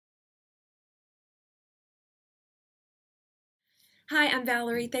Hi, I'm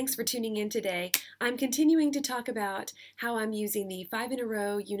Valerie. Thanks for tuning in today. I'm continuing to talk about how I'm using the 5 in a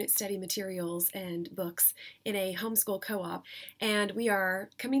row unit study materials and books in a homeschool co-op. And we are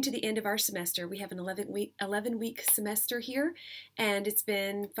coming to the end of our semester. We have an 11-week semester here, and it's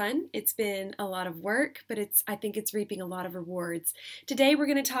been fun. It's been a lot of work, but I think it's reaping a lot of rewards. Today we're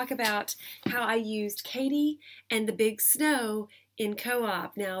going to talk about how I used Katy and the big snow in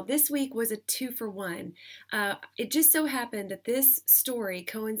co-op. Now, this week was a 2-for-1. It just so happened that this story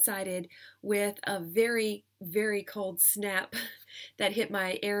coincided with a very, very cold snap that hit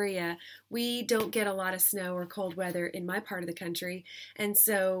my area. We don't get a lot of snow or cold weather in my part of the country, and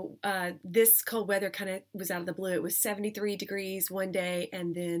so this cold weather kind of was out of the blue. It was 73 degrees one day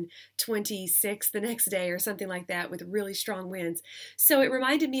and then 26 the next day or something like that with really strong winds. So it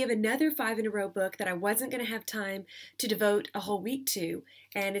reminded me of another 5 in a row book that I wasn't going to have time to devote a whole week to,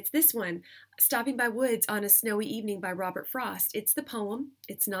 and it's this one, Stopping by Woods on a Snowy Evening by Robert Frost. It's the poem.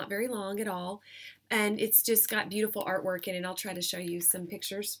 It's not very long at all, and it's just got beautiful artwork in it. I'll try to show you some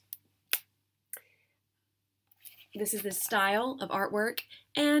pictures. This is the style of artwork,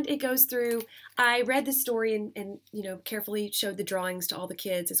 and it goes through. I read the story and carefully showed the drawings to all the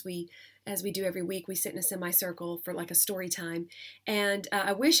kids as we do every week. We sit in a semicircle for like a story time, and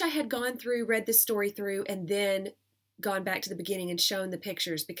I wish I had read the story through, and then gone back to the beginning and shown the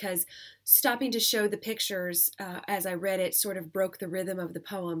pictures, because stopping to show the pictures as I read it sort of broke the rhythm of the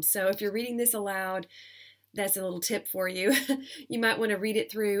poem. So if you're reading this aloud, that's a little tip for you. You might want to read it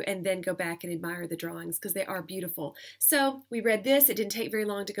through and then go back and admire the drawings because they are beautiful. So we read this. It didn't take very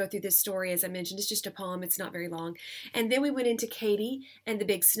long to go through this story. As I mentioned, it's just a poem. It's not very long. And then we went into Katy and the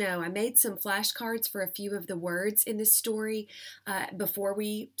Big Snow. I made some flashcards for a few of the words in this story before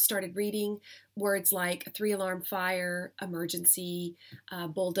we started reading. Words like 3-alarm fire, emergency,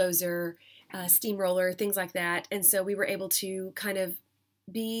 bulldozer, steamroller, things like that. And so we were able to kind of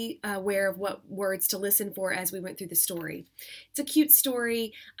be aware of what words to listen for as we went through the story. It's a cute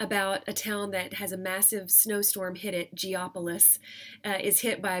story about a town that has a massive snowstorm hit it. Geopolis is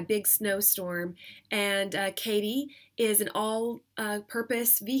hit by a big snowstorm, and Katy is an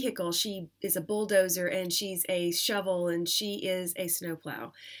all-purpose vehicle. She is a bulldozer, and she's a shovel, and she is a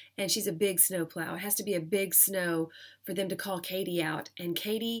snowplow, and she's a big snowplow. It has to be a big snow for them to call Katy out, and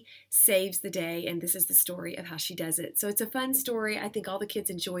Katy saves the day, and this is the story of how she does it. So it's a fun story. I think all the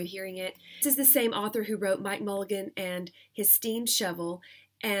kids enjoyed hearing it. This is the same author who wrote Mike Mulligan and his steam shovel,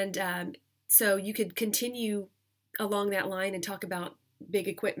 and so you could continue along that line and talk about big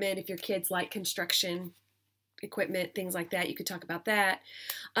equipment. If your kids like construction equipment, things like that, you could talk about that.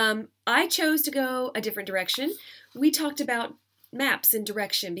 I chose to go a different direction. We talked about maps and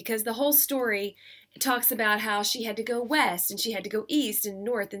direction because the whole story talks about how she had to go west and she had to go east and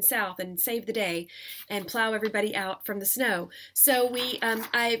north and south and save the day and plow everybody out from the snow. So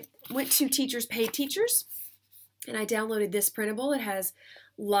I went to Teachers Pay Teachers, and I downloaded this printable. It has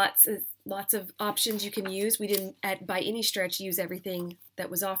lots of options you can use. We didn't by any stretch use everything that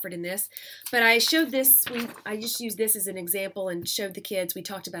was offered in this, but I showed this. I just used this as an example and showed the kids. We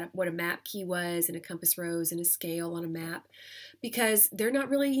talked about what a map key was and a compass rose and a scale on a map, because they're not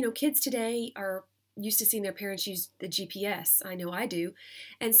really, kids today are used to seeing their parents use the GPS. I know I do.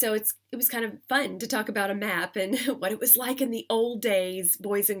 And so it was kind of fun to talk about a map and what it was like in the old days,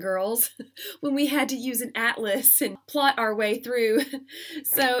 boys and girls, when we had to use an atlas and plot our way through.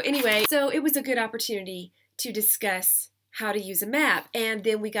 So anyway, so it was a good opportunity to discuss how to use a map, and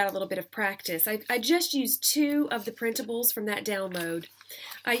then we got a little bit of practice. I just used 2 of the printables from that download.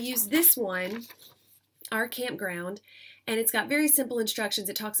 I used this one, Our Campground, and it's got very simple instructions.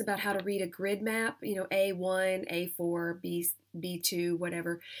 It talks about how to read a grid map, A1, A4, B2,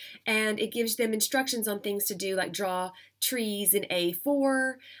 whatever. And it gives them instructions on things to do, like draw trees in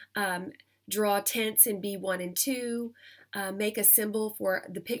A4, draw tents in B1 and 2, make a symbol for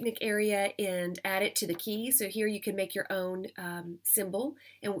the picnic area and add it to the key. So here you can make your own symbol.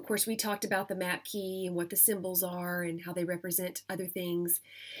 And of course we talked about the map key and what the symbols are and how they represent other things.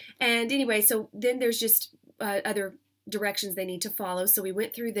 And anyway, so then there's just other directions they need to follow. So we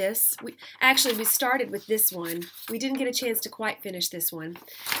went through this. We started with this one. We didn't get a chance to quite finish this one.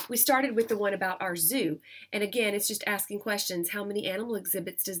 We started with the one about our zoo. And again, it's just asking questions. How many animal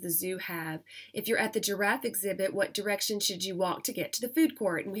exhibits does the zoo have? If you're at the giraffe exhibit, what direction should you walk to get to the food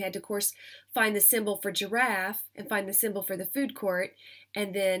court? And we had to, of course, find the symbol for giraffe and find the symbol for the food court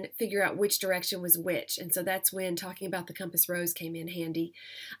and then figure out which direction was which. And so that's when talking about the compass rose came in handy.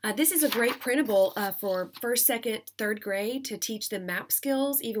 This is a great printable for first, second, third grade to teach them map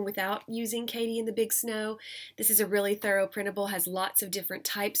skills, even without using Katy and the Big Snow. This is a really thorough printable, has lots of different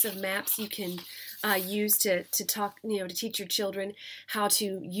types of maps you can use to talk, to teach your children how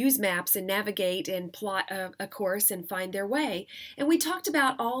to use maps and navigate and plot a course and find their way. And we talked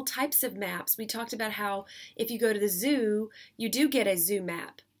about all types of maps. We talked about how if you go to the zoo, you do get a zoo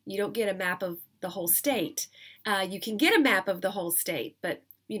map. You don't get a map of the whole state. You can get a map of the whole state, but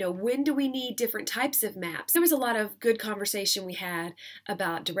when do we need different types of maps? There was a lot of good conversation we had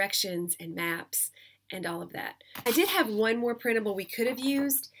about directions and maps and all of that. I did have one more printable we could have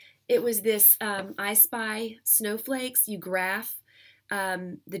used. It was this I Spy snowflakes. You graph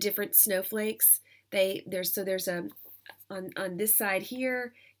the different snowflakes. There's on this side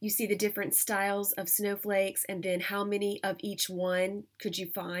here, you see the different styles of snowflakes, and then how many of each one could you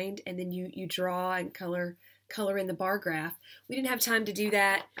find, and then you draw and color in the bar graph. We didn't have time to do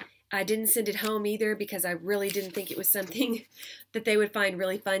that. I didn't send it home either because I really didn't think it was something that they would find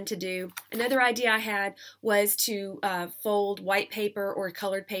really fun to do. Another idea I had was to fold white paper or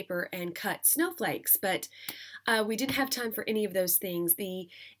colored paper and cut snowflakes, but we didn't have time for any of those things.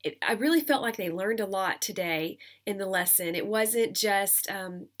 I really felt like they learned a lot today in the lesson. It wasn't just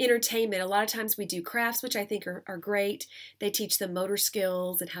entertainment. A lot of times we do crafts, which I think are great. They teach them motor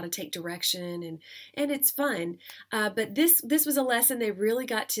skills and how to take direction, and it's fun. But this was a lesson they really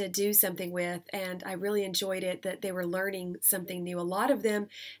got to do something with, and I really enjoyed it, that they were learning something new. A lot of them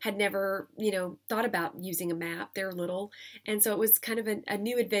had never, thought about using a map. They're little, and so it was kind of a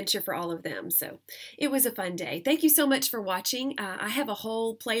new adventure for all of them. So it was a fun day. Thank you so much for watching. I have a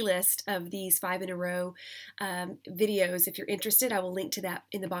whole playlist of these 5 in a row videos. If you're interested, I will link to that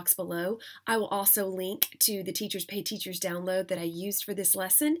in the box below. I will also link to the Teachers Pay Teachers download that I used for this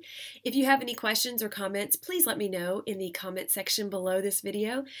lesson. If you have any questions or comments, please let me know in the comment section below this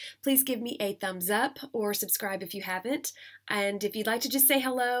video. Please give me a thumbs up or subscribe if you haven't. And if you'd like to just say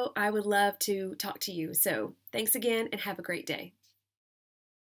hello, I would love to talk to you. So thanks again and have a great day.